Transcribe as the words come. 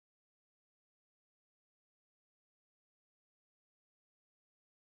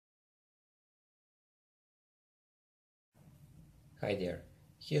Hi there,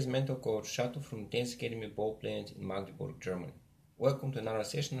 here's mental coach Shato from Tennis Academy Ball Plant in Magdeburg, Germany. Welcome to another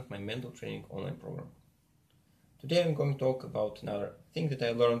session of my mental training online program. Today I'm going to talk about another thing that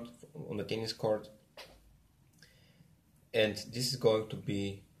I learned on the tennis court, and this is going to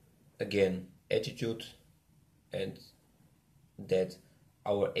be, again, attitude, and that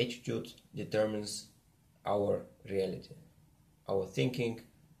our attitude determines our reality. Our thinking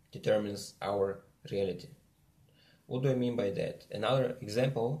determines our reality. What do I mean by that? Another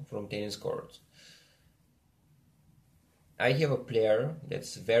example from tennis court. I have a player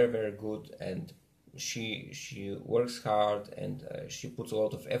that's very good, and she works hard, and she puts a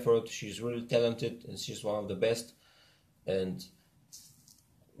lot of effort. She's really talented, and she's one of the best.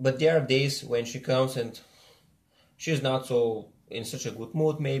 But there are days when she comes and she's not so in such a good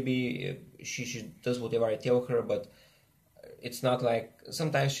mood. Maybe she does whatever I tell her, but it's not like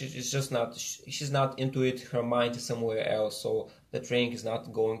sometimes she's not into it. Her mind is somewhere else, so the training is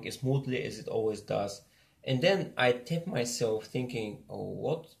not going as smoothly as it always does. And then I tap myself thinking, oh,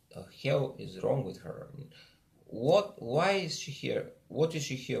 what the hell is wrong with her? Why is she here? What is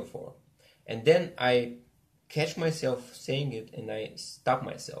she here for? And then I catch myself saying it, and I stop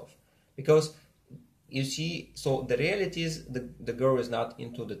myself, because you see, so the reality is the girl is not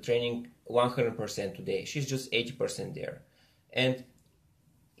into the training 100% today. She's just 80% there. And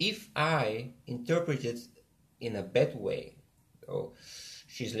if I interpret it in a bad way, oh,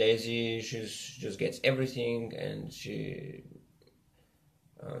 she's lazy, she just gets everything, and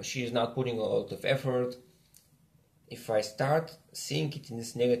she's not putting a lot of effort. If I start seeing it in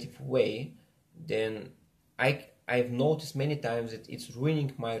this negative way, then I've noticed many times that it's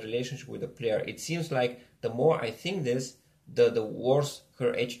ruining my relationship with the player. It seems like the more I think this, the worse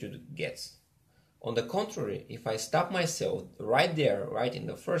her attitude gets. On the contrary, if I stop myself right there, right on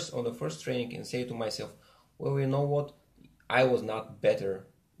the first training, and say to myself, well, you know what, I was not better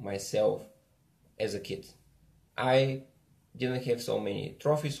myself as a kid. I didn't have so many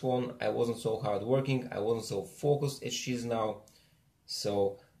trophies won. I wasn't so hardworking. I wasn't so focused as she is now.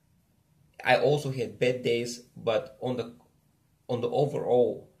 So I also had bad days, but on the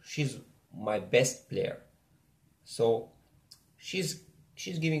overall, she's my best player. So she's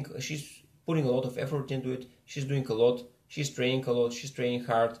putting a lot of effort into it. She's doing a lot. She's training a lot. She's training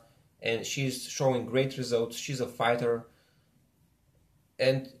hard, and she's showing great results. She's a fighter.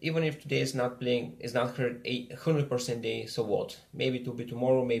 And even if today is not her 100% day, so what? Maybe it will be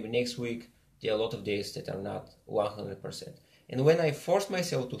tomorrow, maybe next week. There are a lot of days that are not 100%. And when I force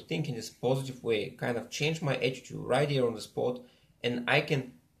myself to think in this positive way, kind of change my attitude right here on the spot, and I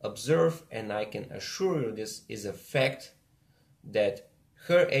can observe and I can assure you this is a fact, that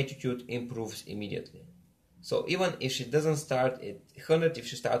her attitude improves immediately. So even if she doesn't start at 100, if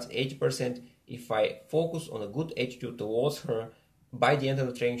she starts 80%, if I focus on a good attitude towards her, by the end of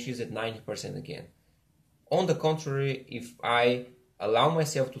the training she's at 90% again. On the contrary, if I allow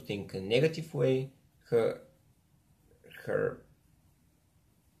myself to think a negative way, her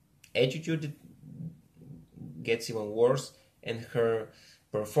attitude gets even worse, and her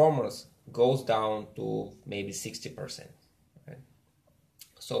performance goes down to maybe 60%.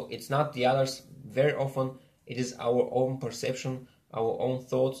 So it's not the others. Very often it is our own perception, our own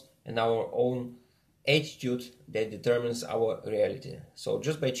thoughts, and our own attitude that determines our reality. So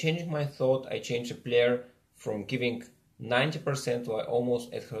just by changing my thought, I change a player from giving 90% to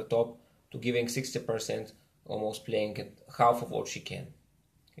almost at her top, to giving 60%, almost playing at half of what she can.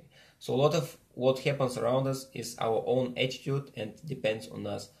 Okay. So a lot of what happens around us is our own attitude and depends on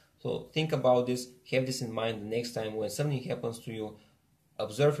us. So think about this, have this in mind the next time when something happens to you.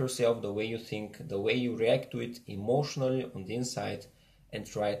 Observe yourself, the way you think, the way you react to it emotionally on the inside, and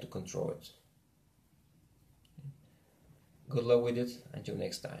try to control it. Good luck with it. Until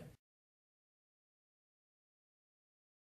next time.